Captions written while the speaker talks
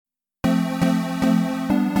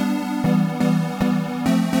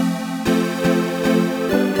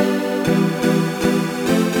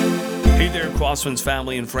Crosswinds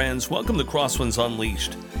family and friends, welcome to Crosswinds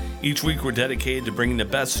Unleashed. Each week we're dedicated to bringing the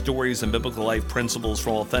best stories and biblical life principles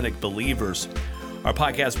from authentic believers. Our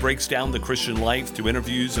podcast breaks down the Christian life through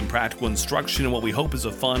interviews and practical instruction in what we hope is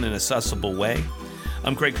a fun and accessible way.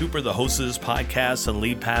 I'm Craig Cooper, the host of this podcast and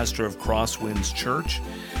lead pastor of Crosswinds Church.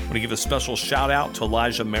 I want to give a special shout out to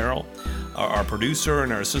Elijah Merrill, our producer,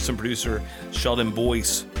 and our assistant producer, Sheldon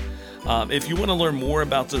Boyce. If you want to learn more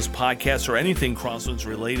about this podcast or anything Crosswinds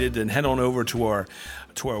related, then head on over to our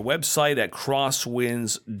website at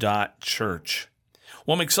crosswinds.church.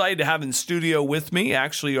 Well, I'm excited to have in studio with me,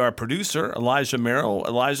 actually, our producer, Elijah Merrill.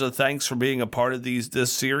 Elijah, thanks for being a part of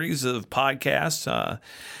this series of podcasts.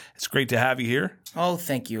 It's great to have you here. Oh,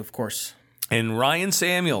 thank you, of course. And Ryan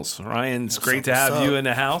Samuels. Ryan, it's great to have you in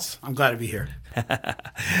the house. I'm glad to be here.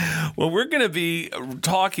 Well, we're going to be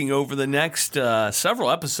talking over the next several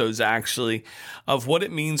episodes, actually, of what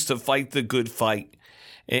it means to fight the good fight.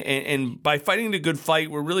 And by fighting the good fight,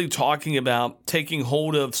 we're really talking about taking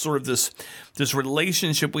hold of sort of this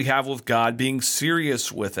relationship we have with God, being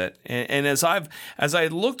serious with it. And as I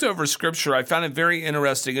looked over Scripture, I found it very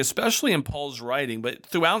interesting, especially in Paul's writing, but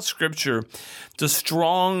throughout Scripture, the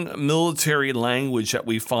strong military language that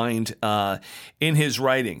we find in his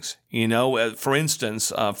writings. You know, for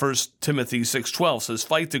instance, 1 Timothy 6:12 says,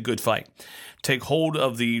 "Fight the good fight. Take hold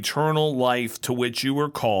of the eternal life to which you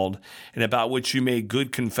were called and about which you made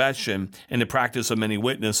good confession in the practice of many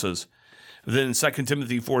witnesses." Then in 2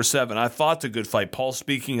 Timothy 4:7, "I fought the good fight." Paul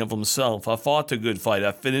speaking of himself. "I fought the good fight.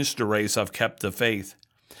 I've finished the race. I've kept the faith."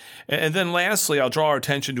 And then lastly, I'll draw our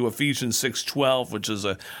attention to Ephesians 6:12, which is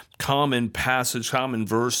a common passage, common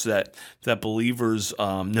verse that believers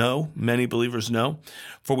know, many believers know.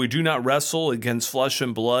 "For we do not wrestle against flesh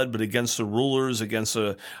and blood, but against the rulers, against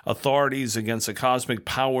the authorities, against the cosmic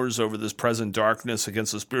powers over this present darkness,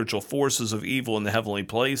 against the spiritual forces of evil in the heavenly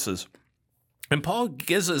places." And Paul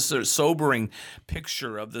gives us a sobering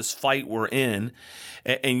picture of this fight we're in,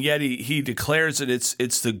 and yet he declares that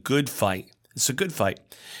it's the good fight. It's a good fight.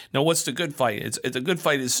 Now, what's the good fight? The good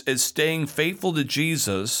fight is staying faithful to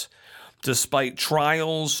Jesus despite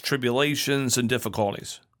trials, tribulations, and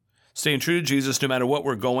difficulties. Staying true to Jesus no matter what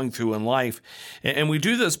we're going through in life. And we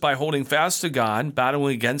do this by holding fast to God,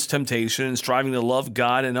 battling against temptation, and striving to love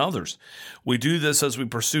God and others. We do this as we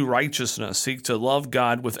pursue righteousness, seek to love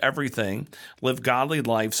God with everything, live godly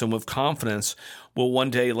lives, and with confidence will one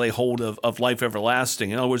day lay hold of life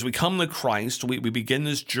everlasting. In other words, we come to Christ, we begin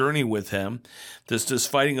this journey with him, this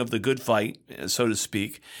fighting of the good fight, so to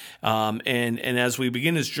speak. And as we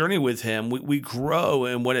begin this journey with him, we grow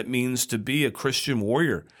in what it means to be a Christian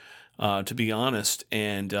warrior. To be honest,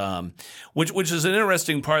 and which is an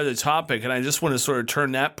interesting part of the topic, and I just want to sort of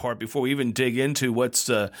turn that part before we even dig into what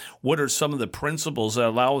are some of the principles that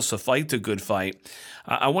allow us to fight the good fight.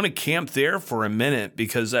 I want to camp there for a minute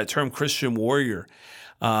because that term Christian warrior,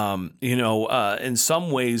 in some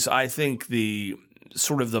ways, I think the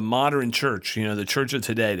sort of the modern church, the church of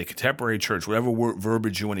today, the contemporary church, whatever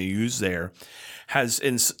verbiage you want to use there, has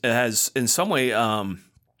in some way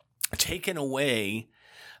taken away.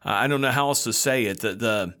 I don't know how else to say it.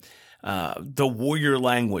 The warrior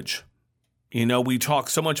language. We talk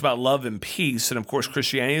so much about love and peace, and of course,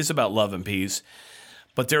 Christianity is about love and peace.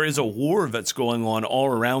 But there is a war that's going on all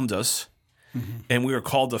around us, and we are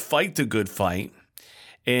called to fight the good fight.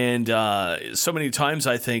 And so many times,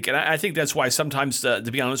 I think, and I think that's why sometimes, to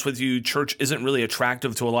be honest with you, church isn't really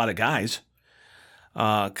attractive to a lot of guys.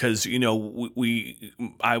 Because,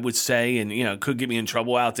 I would say, and, it could get me in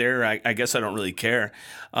trouble out there. I guess I don't really care.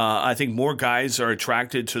 I think more guys are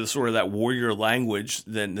attracted to sort of that warrior language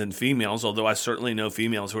than females, although I certainly know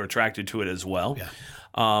females who are attracted to it as well. Yeah.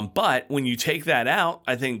 But when you take that out,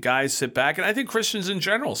 I think guys sit back, and I think Christians in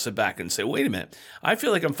general sit back and say, wait a minute, I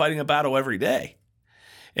feel like I'm fighting a battle every day.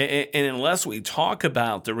 And unless we talk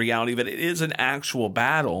about the reality that it is an actual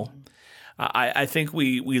battle, I think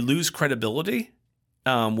we lose credibility.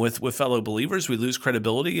 With fellow believers, we lose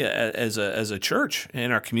credibility as a church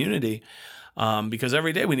in our community because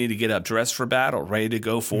every day we need to get up, dressed for battle, ready to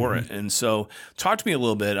go for it. And so talk to me a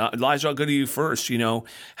little bit. Elijah, I'll go to you first.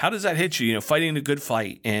 How does that hit you, fighting the good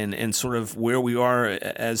fight and sort of where we are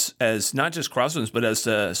as not just Crosswinds, but as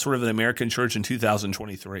sort of an American church in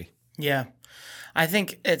 2023? Yeah. I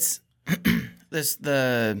think it's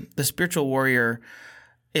the spiritual warrior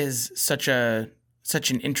is such an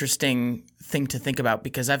interesting thing to think about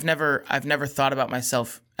because I've never thought about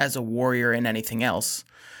myself as a warrior in anything else.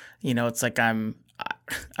 It's like I'm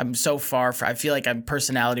so far from, I feel like I'm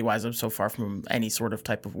personality-wise, I'm so far from any sort of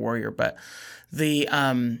type of warrior. But the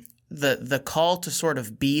call to sort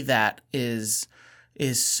of be that is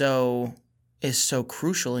so so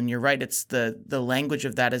crucial. And you're right, it's the language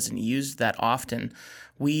of that isn't used that often.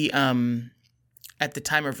 We at the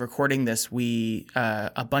time of recording this, we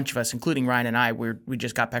a bunch of us, including Ryan and I, we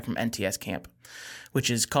just got back from NTS camp,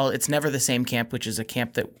 which is called It's Never the Same Camp, which is a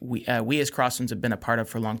camp that we as Crosswinds have been a part of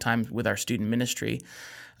for a long time with our student ministry.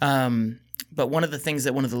 But one of the things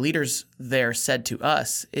that one of the leaders there said to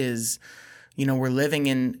us is, we're living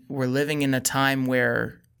in a time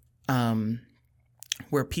where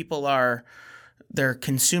people they're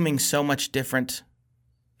consuming so many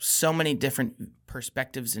different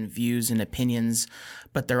perspectives and views and opinions,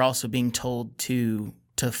 but they're also being told to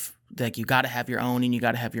like, you got to have your own, and you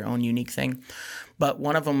got to have your own unique thing. But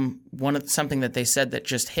something that they said that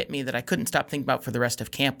just hit me that I couldn't stop thinking about for the rest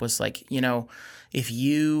of camp was like,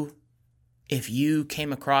 if you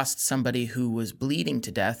came across somebody who was bleeding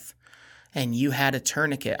to death and you had a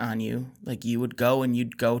tourniquet on you, like, you'd go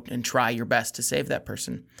and try your best to save that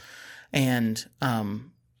person. And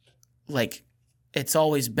like, it's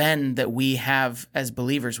always been that we have, as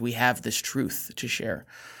believers, we have this truth to share,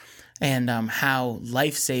 and how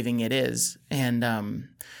life-saving it is. And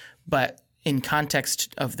but in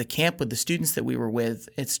context of the camp with the students that we were with,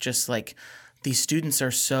 it's just like these students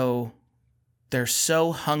are they're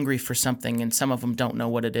so hungry for something, and some of them don't know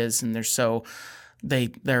what it is, and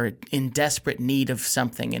they're in desperate need of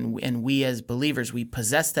something, and we as believers, we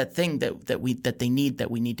possess that thing that they need, that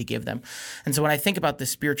we need to give them. And so when I think about the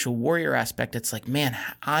spiritual warrior aspect, it's like, man,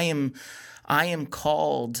 I am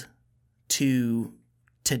called to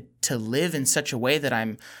live in such a way that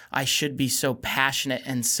I should be so passionate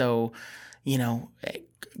and so,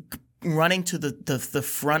 running to the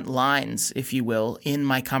front lines, if you will, in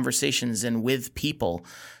my conversations and with people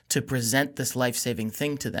to present this life-saving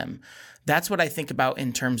thing to them. That's what I think about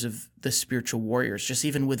in terms of the spiritual warriors, just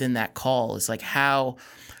even within that call, is like how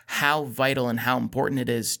vital and how important it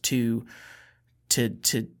is to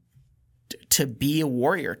be a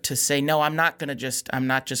warrior, to say, no, I'm not just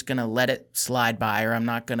going to let it slide by, or I'm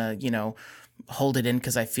not going to, hold it in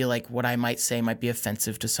because I feel like what I might say might be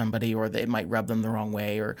offensive to somebody, or it might rub them the wrong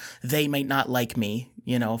way, or they might not like me,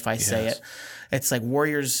 if I say it. It's like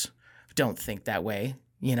warriors don't think that way.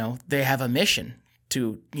 They have a mission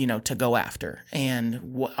to go after.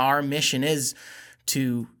 And our mission is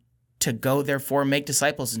to go, therefore, make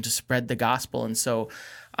disciples and to spread the gospel. And so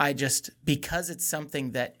because it's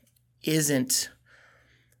something that isn't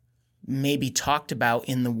maybe talked about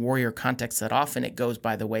in the warrior context that often, it goes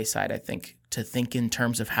by the wayside, I think, to think in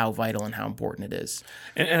terms of how vital and how important it is.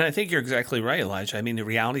 And I think you're exactly right, Elijah. I mean, the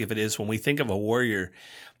reality of it is, when we think of a warrior,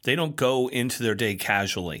 they don't go into their day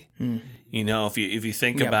casually. If you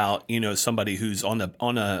think about somebody who's on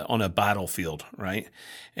a battlefield, right,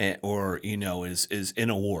 or is in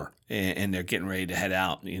a war, and they're getting ready to head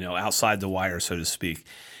out, outside the wire, so to speak.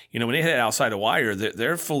 When they head outside the wire,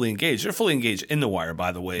 they're fully engaged. They're fully engaged in the wire,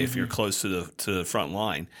 by the way, if you're close to the front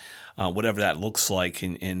line, whatever that looks like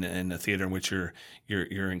in the theater in which you're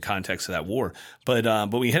in context of that war. But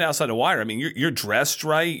when you head outside the wire, I mean, you're dressed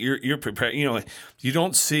right. You're prepared. You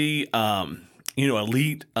don't see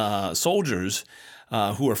elite soldiers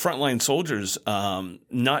who are frontline soldiers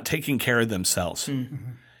not taking care of themselves.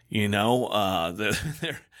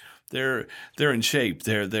 They're in shape.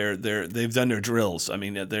 They've done their drills. I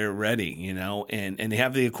mean, they're ready, and they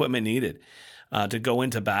have the equipment needed to go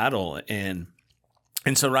into battle.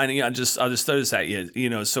 And so, Ryan, I'll just throw this at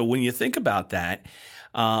you. So when you think about that,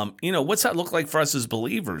 what's that look like for us as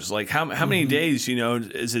believers? Like, how many days,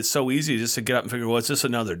 is it so easy just to get up and figure, well, it's just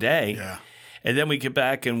another day? Yeah. And then we get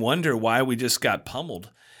back and wonder why we just got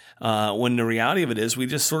pummeled. When the reality of it is, we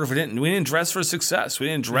just sort of didn't dress for success. We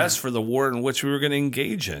didn't dress for the war in which we were going to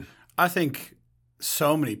engage in. I think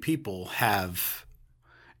so many people have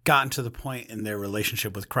gotten to the point in their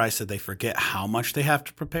relationship with Christ that they forget how much they have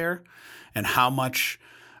to prepare, and how much,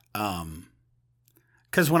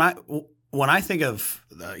 because when I think of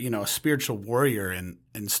a spiritual warrior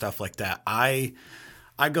and stuff like that, I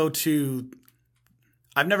go to.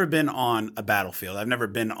 I've never been on a battlefield. I've never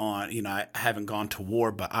been on, I haven't gone to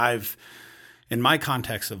war, but in my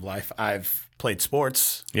context of life, I've played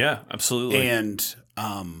sports. Yeah, absolutely. And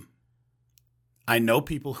I know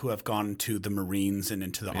people who have gone to the Marines and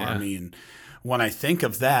into the Army. And when I think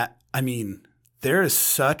of that, I mean, there is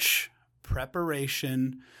such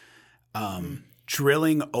preparation,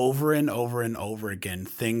 drilling over and over and over again,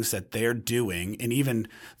 things that they're doing. And even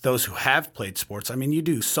those who have played sports, I mean, you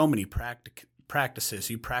do so many practices,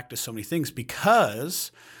 you practice so many things,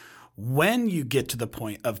 because when you get to the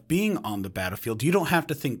point of being on the battlefield, you don't have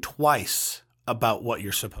to think twice about what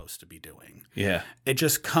you're supposed to be doing. Yeah. It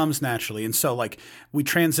just comes naturally. And so, like, we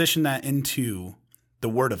transition that into the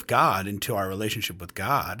Word of God into our relationship with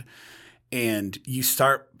God. And you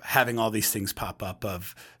start having all these things pop up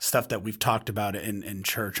of stuff that we've talked about in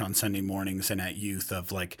church on Sunday mornings and at youth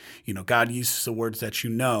of like, God uses the words that you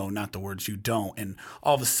know, not the words you don't. And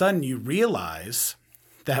all of a sudden you realize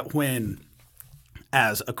that when,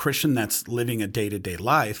 as a Christian that's living a day-to-day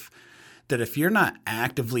life, that if you're not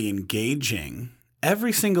actively engaging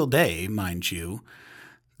every single day, mind you,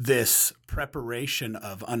 this preparation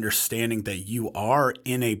of understanding that you are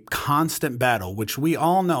in a constant battle, which we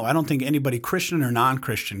all know. I don't think anybody, Christian or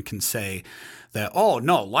non-Christian, can say that, oh,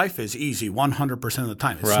 no, life is easy 100% of the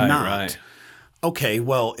time. It's not. Right. Okay,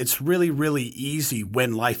 well, it's really, really easy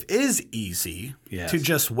when life is easy to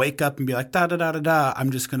just wake up and be like, da-da-da-da-da, I'm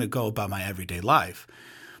just going to go about my everyday life.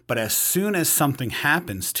 But as soon as something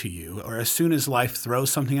happens to you, or as soon as life throws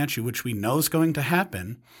something at you, which we know is going to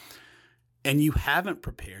happen, and you haven't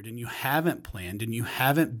prepared and you haven't planned and you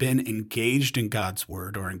haven't been engaged in God's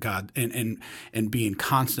word or in God and be in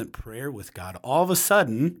constant prayer with God, all of a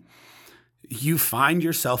sudden you find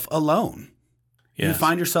yourself alone. Yes. You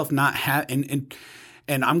find yourself not and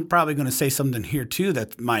I'm probably going to say something here too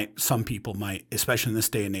that some people might, especially in this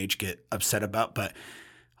day and age, get upset about. But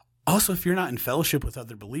also, if you're not in fellowship with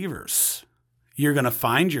other believers, you're going to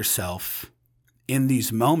find yourself in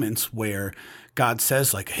these moments where God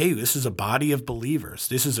says, like, hey, this is a body of believers.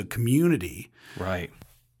 This is a community. Right.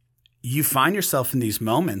 You find yourself in these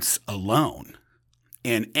moments alone.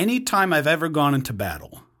 And any time I've ever gone into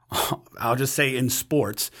battle, I'll just say in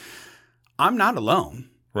sports, I'm not alone.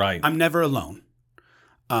 Right. I'm never alone.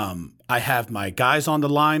 I have my guys on the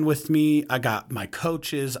line with me. I got my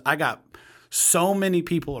coaches. I got so many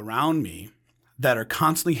people around me that are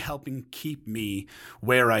constantly helping keep me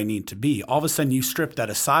where I need to be. All of a sudden, you strip that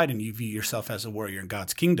aside and you view yourself as a warrior in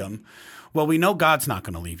God's kingdom. Well, we know God's not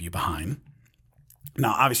going to leave you behind.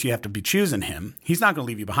 Now, obviously, you have to be choosing him. He's not going to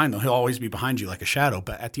leave you behind, though. He'll always be behind you like a shadow.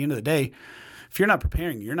 But at the end of the day, if you're not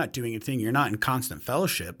preparing, you're not doing anything, you're not in constant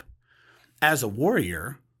fellowship, as a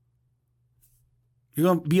warrior, you're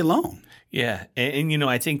going to be alone. Yeah. And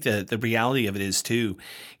I think the reality of it is too,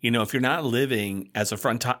 if you're not living as a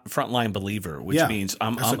frontline believer, which means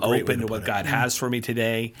I'm open to what God has for me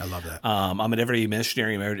today. I love that. I'm an everyday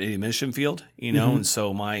missionary, I'm at every mission field, and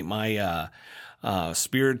so my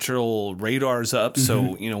spiritual radar's up.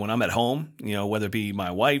 So, when I'm at home, whether it be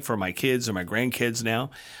my wife or my kids or my grandkids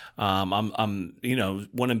now, I'm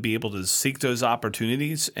want to be able to seek those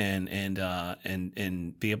opportunities and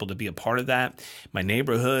be able to be a part of that. My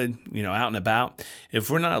neighborhood, out and about.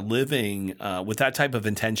 If we're not living with that type of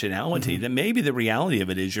intentionality, then maybe the reality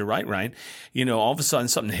of it is, you're right, Ryan. All of a sudden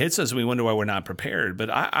something hits us and we wonder why we're not prepared.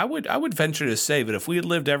 But I would venture to say that if we had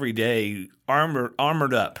lived every day armored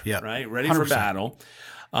up, right, ready 100%. For battle.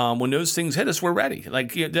 When those things hit us, we're ready.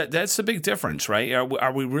 Like that's the big difference, right?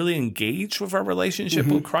 Are we really engaged with our relationship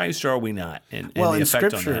with Christ, or are we not? And in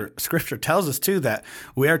Scripture tells us too that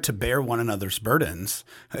we are to bear one another's burdens.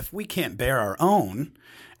 If we can't bear our own,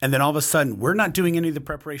 and then all of a sudden we're not doing any of the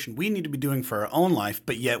preparation we need to be doing for our own life,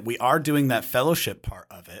 but yet we are doing that fellowship part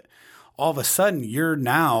of it, all of a sudden you're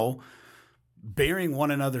now bearing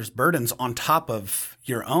one another's burdens on top of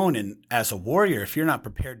your own. And as a warrior, if you're not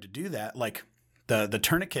prepared to do that, like the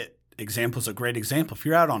tourniquet example is a great example. If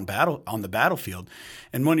you're out on the battlefield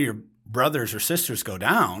and one of your brothers or sisters go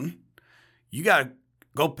down, you got to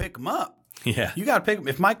go pick them up. Yeah. You got to pick them.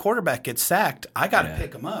 If my quarterback gets sacked, I got to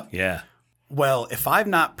pick them up. Yeah. Well, if I'm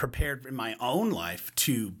not prepared in my own life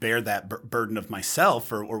to bear that burden of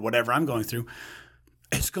myself or whatever I'm going through,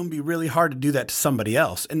 it's going to be really hard to do that to somebody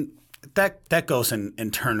else. And that goes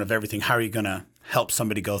in turn of everything. How are you going to help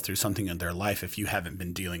somebody go through something in their life if you haven't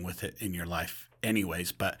been dealing with it in your life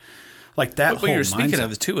anyways? But like that what you're speaking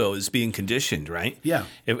of too is being conditioned, right? Yeah.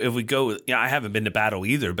 If we go, I haven't been to battle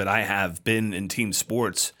either, but I have been in team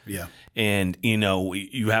sports. Yeah. And,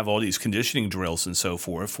 you have all these conditioning drills and so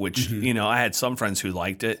forth, which, I had some friends who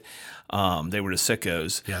liked it. They were the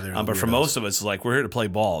sickos. Yeah, but for most of us, it's like, we're here to play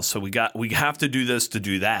ball. So we have to do this to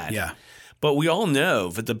do that. Yeah. But we all know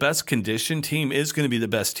that the best conditioned team is going to be the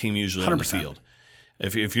best team usually 100%. On the field.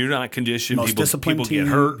 If you're not conditioned, people get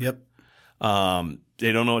hurt. Yep.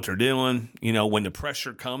 They don't know what they're doing. When the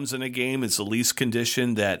pressure comes in a game, it's the least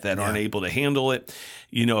conditioned that aren't able to handle it.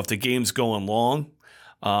 If the game's going long,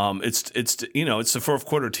 it's the fourth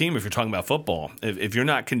quarter team. If you're talking about football, if you're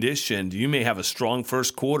not conditioned, you may have a strong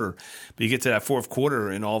first quarter, but you get to that fourth quarter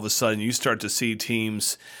and all of a sudden you start to see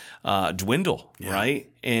teams dwindle, right?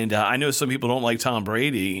 And I know some people don't like Tom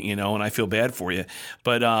Brady, and I feel bad for you,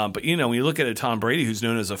 but when you look at a Tom Brady who's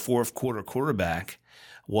known as a fourth quarter quarterback,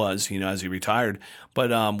 as he retired,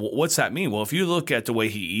 but what's that mean? Well, if you look at the way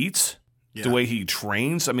he eats, the way he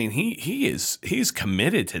trains. I mean, he's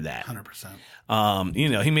committed to that.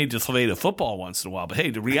 100%. He may deflate a football once in a while, but hey,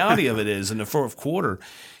 the reality of it is in the fourth quarter,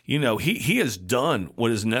 he has done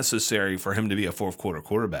what is necessary for him to be a fourth quarter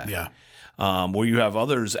quarterback. Yeah. Where you have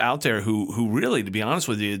others out there who really, to be honest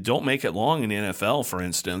with you, don't make it long in the NFL, for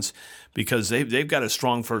instance, because they've got a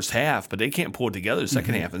strong first half, but they can't pull it together the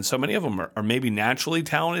second half. And so many of them are maybe naturally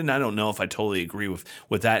talented, and I don't know if I totally agree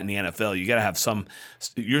with that in the NFL. You got to have some.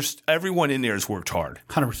 Everyone in there has worked hard,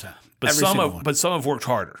 100%. but some have worked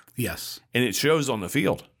harder. Yes, and it shows on the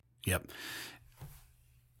field. Yep.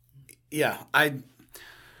 Yeah,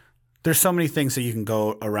 there's so many things that you can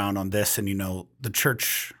go around on this, and the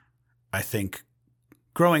church. I think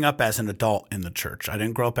growing up as an adult in the church, I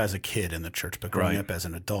didn't grow up as a kid in the church, but growing up as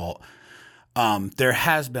an adult, there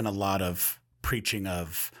has been a lot of preaching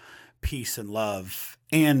of peace and love.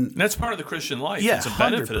 And that's part of the Christian life. Yeah, it's a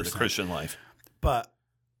benefit 100%. of the Christian life. But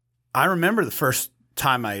I remember the first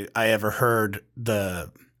time I ever heard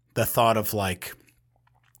the thought of like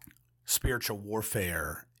spiritual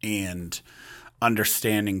warfare and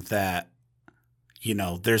understanding that,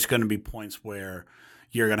 there's going to be points where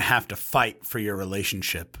you're going to have to fight for your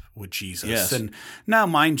relationship with Jesus. Yes. And now,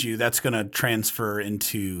 mind you, that's going to transfer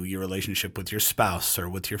into your relationship with your spouse or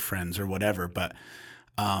with your friends or whatever. But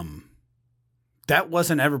that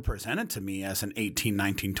wasn't ever presented to me as an 18,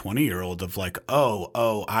 19, 20-year-old of like,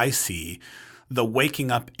 oh, I see. The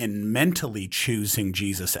waking up and mentally choosing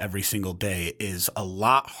Jesus every single day is a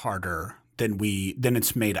lot harder than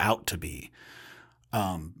it's made out to be.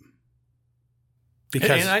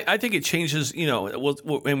 Because I think it changes, and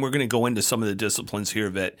we're going to go into some of the disciplines here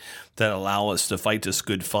that allow us to fight this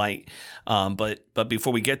good fight. But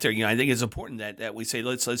before we get there, I think it's important that we say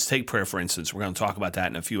let's take prayer, for instance. We're going to talk about that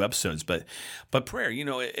in a few episodes. But prayer,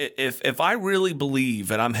 if I really believe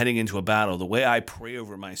that I'm heading into a battle, the way I pray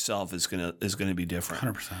over myself is going to be different.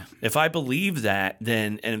 100%. If I believe that,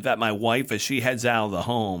 then and that my wife, as she heads out of the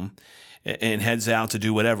home and heads out to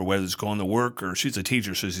do whatever, whether it's going to work or she's a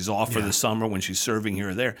teacher, so she's off for the summer when she's serving here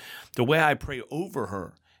or there, the way I pray over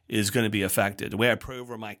her is going to be affected. The way I pray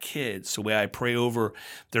over my kids, the way I pray over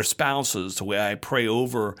their spouses, the way I pray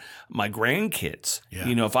over my grandkids. Yeah.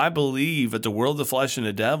 If I believe that the world, the flesh, and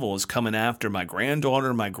the devil is coming after my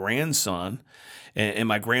granddaughter, my grandson, and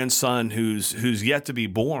my grandson who's yet to be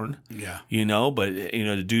born, but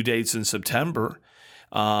the due date's in September,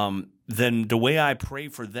 then the way I pray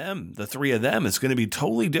for them, the three of them, is going to be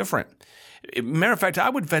totally different. Matter of fact, I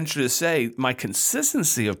would venture to say my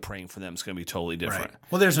consistency of praying for them is going to be totally different. Right.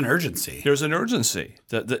 Well, there's an urgency. There's an urgency.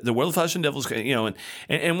 The world of flesh and devils,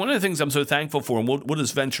 and one of the things I'm so thankful for, and we'll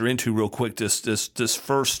just venture into real quick this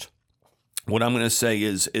first, what I'm going to say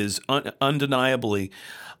is undeniable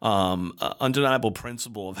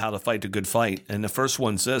principle of how to fight the good fight. And the first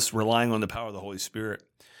one's this: relying on the power of the Holy Spirit.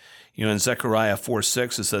 In Zechariah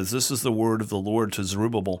 4:6, it says, "This is the word of the Lord to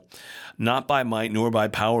Zerubbabel, not by might nor by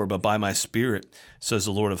power, but by my spirit, says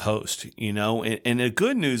the Lord of hosts." And the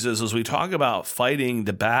good news is, as we talk about fighting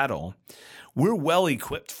the battle, we're well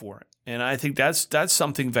equipped for it. And I think that's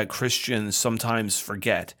something that Christians sometimes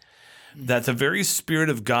forget, that the very Spirit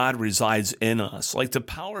of God resides in us, like the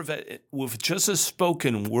power of it with just a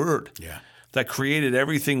spoken word that created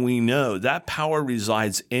everything we know. That power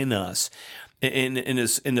resides in us. In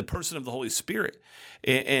the person of the Holy Spirit,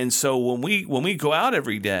 and so when we go out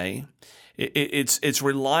every day, it's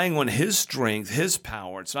relying on His strength, His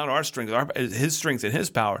power. It's not our strength, His strength and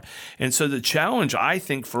His power. And so the challenge, I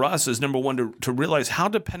think, for us is, number one, to realize how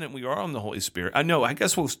dependent we are on the Holy Spirit.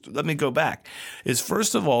 Let me go back. Is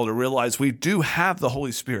first of all to realize we do have the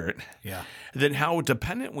Holy Spirit. Yeah. Then how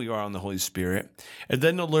dependent we are on the Holy Spirit, and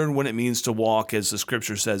then to learn what it means to walk, as the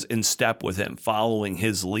Scripture says, in step with Him, following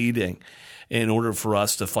His leading, in order for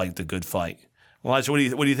us to fight the good fight. Elijah, what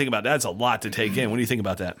do you think about that? That's a lot to take in. What do you think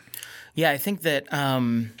about that? Yeah, I think that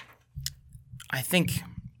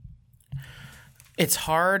it's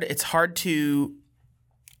hard. It's hard to.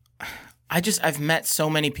 I've met so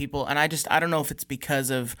many people, and I don't know if it's because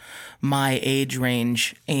of my age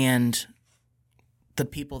range and the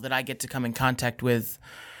people that I get to come in contact with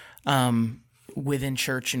within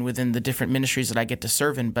church and within the different ministries that I get to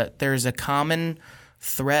serve in, but there's a common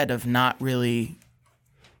thread of not really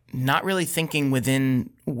thinking within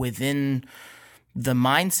the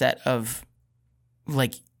mindset of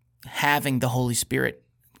like having the Holy Spirit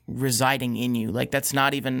residing in you. Like that's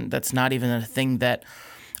not even a thing that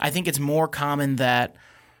I think. It's more common that,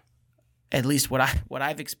 at least what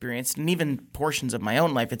I've experienced, and even portions of my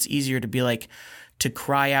own life, it's easier to be like, to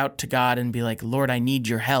cry out to God and be like, Lord, I need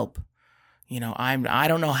your help. I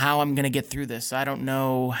don't know how I'm going to get through this. I don't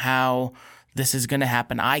know how this is going to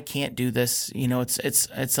happen. I can't do this.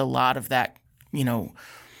 It's a lot of that,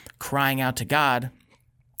 crying out to God,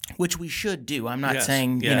 which we should do. I'm not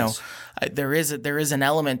saying, there is an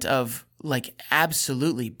element of like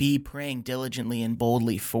absolutely be praying diligently and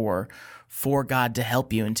boldly for God to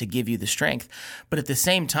help you and to give you the strength. But at the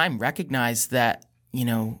same time, recognize that,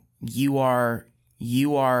 you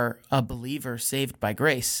are a believer saved by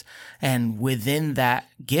grace. And within that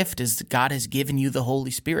gift is God has given you the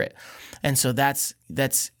Holy Spirit. And so that's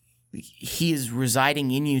He is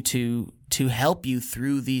residing in you to help you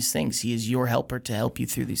through these things. He is your helper to help you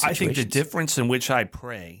through these situations. I think the difference in which I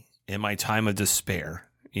pray in my time of despair,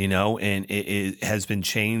 and it has been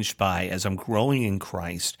changed by, as I'm growing in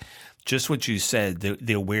Christ, just what you said,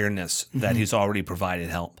 the awareness that He's already provided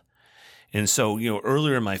help. And so,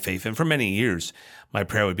 earlier in my faith, and for many years, my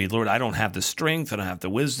prayer would be, Lord, I don't have the strength, I don't have the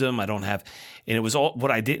wisdom, and it was all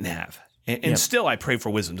what I didn't have. And still I pray for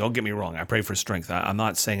wisdom. Don't get me wrong. I pray for strength. I'm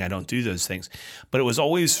not saying I don't do those things, but it was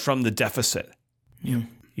always from the deficit. And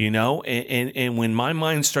when my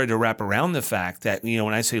mind started to wrap around the fact that,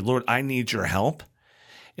 when I say, Lord, I need your help,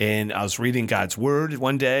 and I was reading God's word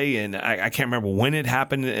one day, and I can't remember when it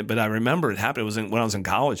happened, but I remember it happened. It was when I was in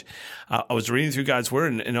college. I was reading through God's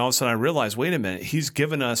word, and all of a sudden I realized, wait a minute, He's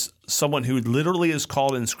given us someone who literally is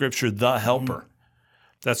called in Scripture the helper.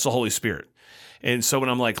 That's the Holy Spirit. And so when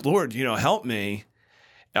I'm like, Lord, help me,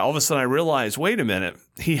 all of a sudden I realize, wait a minute,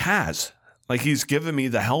 He has. Like He's given me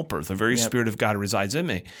the helper, the very Spirit of God resides in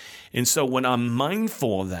me. And so when I'm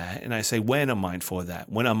mindful of that, and I say when I'm mindful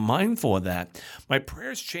of that, my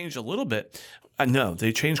prayers change a little bit. No,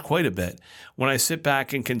 they change quite a bit. When I sit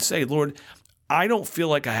back and can say, Lord, I don't feel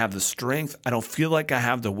like I have the strength. I don't feel like I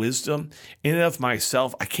have the wisdom. In and of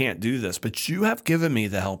myself, I can't do this, but you have given me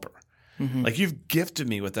the helper. Like you've gifted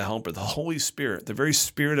me with the helper, the Holy Spirit, the very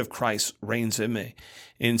Spirit of Christ reigns in me.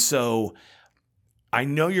 And so I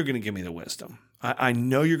know you're going to give me the wisdom. I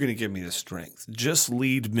know you're going to give me the strength. Just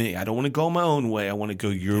lead me. I don't want to go my own way. I want to go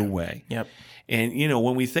your way. Yep. And,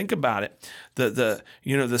 when we think about it,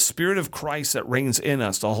 the Spirit of Christ that reigns in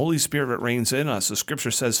us, the Holy Spirit that reigns in us, the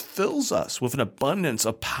Scripture says, fills us with an abundance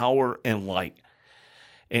of power and light.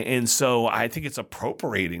 And so I think it's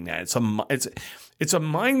appropriating that. It's a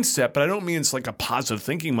mindset, but I don't mean it's like a positive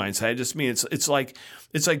thinking mindset. I just mean it's like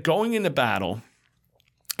going into battle,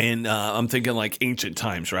 and I'm thinking like ancient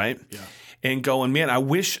times, right? Yeah. And going, man, I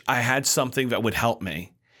wish I had something that would help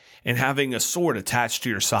me, and having a sword attached to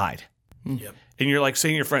your side. Yep. And you're like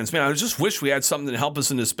saying to your friends, man, I just wish we had something to help us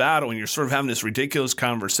in this battle. And you're sort of having this ridiculous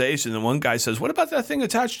conversation. And one guy says, what about that thing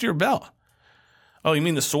attached to your belt? Oh, you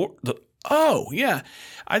mean the sword? Oh, yeah.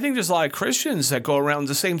 I think there's a lot of Christians that go around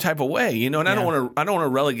the same type of way, and I don't want to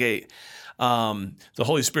relegate the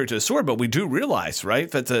Holy Spirit to the sword, but we do realize, right,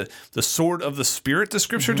 that the sword of the Spirit the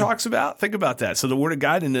Scripture talks about, think about that. So the Word of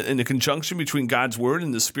God and the conjunction between God's Word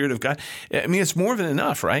and the Spirit of God, I mean, it's more than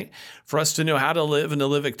enough, right, for us to know how to live and to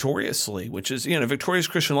live victoriously, which is, victorious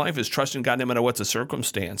Christian life is trusting God no matter what the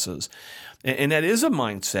circumstances. And that is a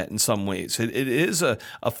mindset in some ways. It is it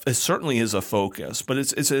certainly is a focus, but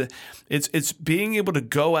it's being able to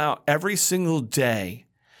go out every single day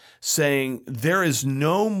saying, there is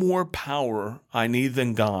no more power I need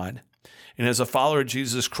than God. And as a follower of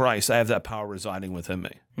Jesus Christ, I have that power residing within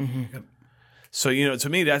me. Yep. So, to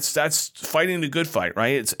me, that's fighting the good fight,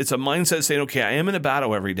 right? It's a mindset saying, okay, I am in a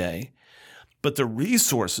battle every day, but the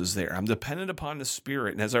resources there, I'm dependent upon the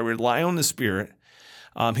Spirit. And as I rely on the Spirit,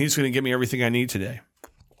 He's going to give me everything I need today.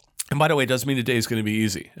 And by the way, it doesn't mean the day is going to be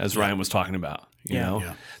easy, as Ryan was talking about. You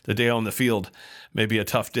know, the day on the field may be a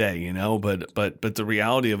tough day, but the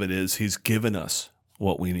reality of it is He's given us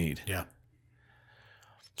what we need. Yeah.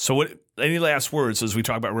 So any last words as we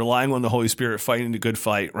talk about relying on the Holy Spirit, fighting the good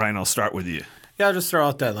fight? Ryan, I'll start with you. Yeah, I'll just throw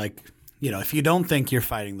out that, if you don't think you're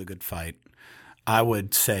fighting the good fight, I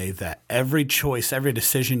would say that every choice, every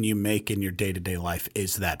decision you make in your day-to-day life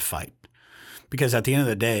is that fight. Because at the end of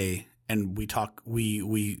the day, and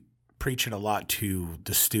we preach it a lot to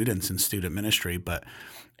the students in student ministry, but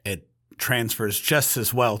it transfers just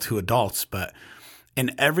as well to adults. But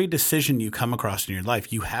in every decision you come across in your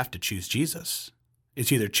life, you have to choose Jesus.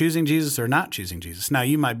 It's either choosing Jesus or not choosing Jesus. Now,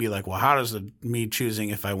 you might be like, well, how does me choosing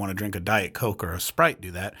if I want to drink a Diet Coke or a Sprite do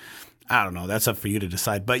that? I don't know. That's up for you to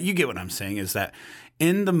decide. But you get what I'm saying is that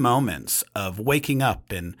in the moments of waking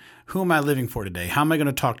up and who am I living for today? How am I going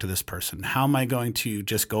to talk to this person? How am I going to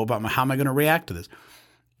just go about how am I going to react to this?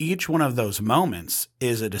 Each one of those moments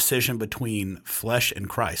is a decision between flesh and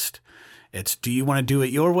Christ. It's, do you want to do it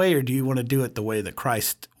your way or do you want to do it the way that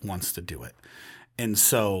Christ wants to do it? And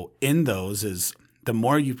so in those is the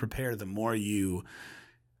more you prepare, the more you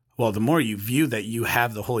well, the more you view that you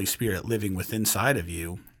have the Holy Spirit living within inside of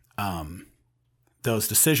you, those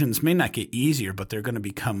decisions may not get easier, but they're going to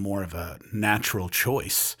become more of a natural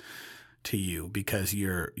choice to you because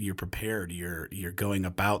you're prepared. You're going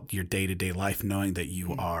about your day-to-day life knowing that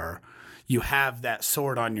you have that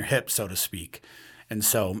sword on your hip, so to speak. And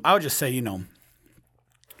so I would just say,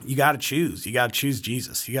 you got to choose. You got to choose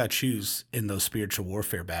Jesus. You got to choose in those spiritual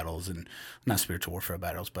warfare battles, and not spiritual warfare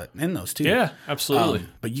battles, but in those too. Yeah, absolutely.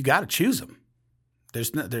 But you got to choose them.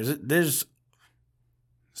 There's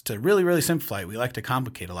to really, really simplify it. We like to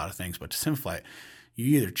complicate a lot of things, but to simplify it,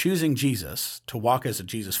 you're either choosing Jesus to walk as a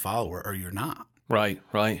Jesus follower or you're not. Right.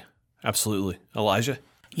 Absolutely. Elijah?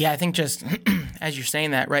 Yeah, I think just as you're saying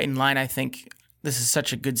that, right in line, I think this is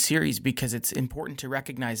such a good series because it's important to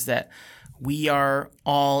recognize that we are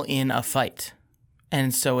all in a fight.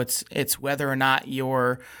 And so it's whether or not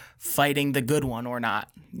you're fighting the good one or not,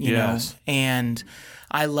 you know. And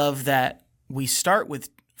I love that we start with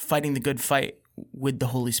fighting the good fight with the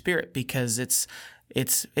Holy Spirit because it's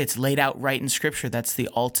laid out right in Scripture. That's the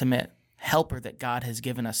ultimate helper that God has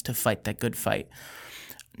given us to fight that good fight.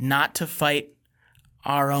 Not to fight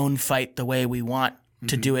our own fight the way we want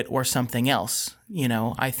to do it or something else. You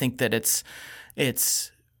know, I think that it's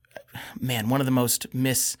one of the most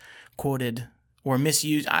misquoted or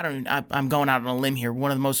misused. I'm going out on a limb here. One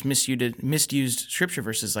of the most misused Scripture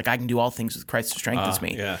verses, like I can do all things with Christ who strengthens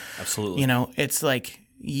me. Yeah, absolutely. You know, it's like,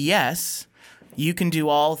 yes, you can do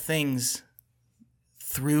all things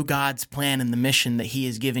through God's plan and the mission that He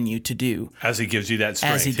has given you to do. As He gives you that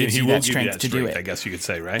strength. As He gives you that strength to do it. I guess you could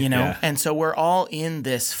say, right? You know, Yeah. And so we're all in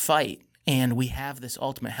this fight, and we have this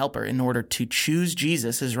ultimate helper in order to choose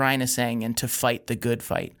Jesus, as Ryan is saying, and to fight the good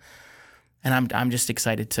fight. And I'm just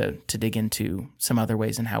excited to dig into some other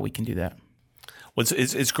ways and how we can do that. Well,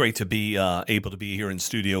 it's great to be able to be here in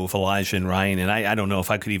studio with Elijah and Ryan, and I don't know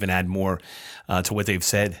if I could even add more to what they've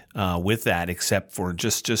said with that, except for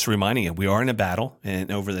just reminding you, we are in a battle,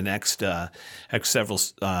 and over the next several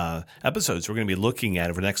episodes, we're going to be looking at,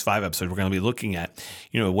 over the next 5 episodes, we're going to be looking at,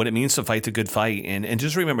 what it means to fight the good fight, and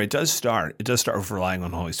just remember, it does start with relying on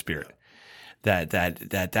the Holy Spirit.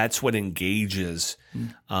 That's what engages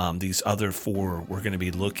these other 4 we're going to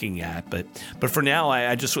be looking at. But for now,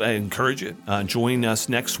 I encourage you, join us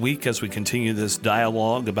next week as we continue this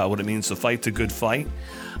dialogue about what it means to fight the good fight.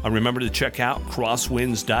 Remember to check out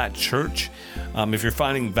Crosswinds.Church. If you're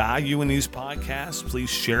finding value in these podcasts,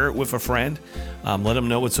 please share it with a friend. Let them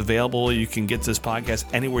know it's available. You can get this podcast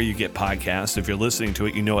anywhere you get podcasts. If you're listening to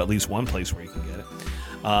it, you know at least one place where you can get it.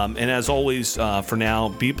 And as always, for now,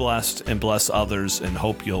 be blessed and bless others, and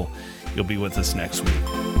hope you'll be with us next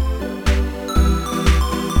week.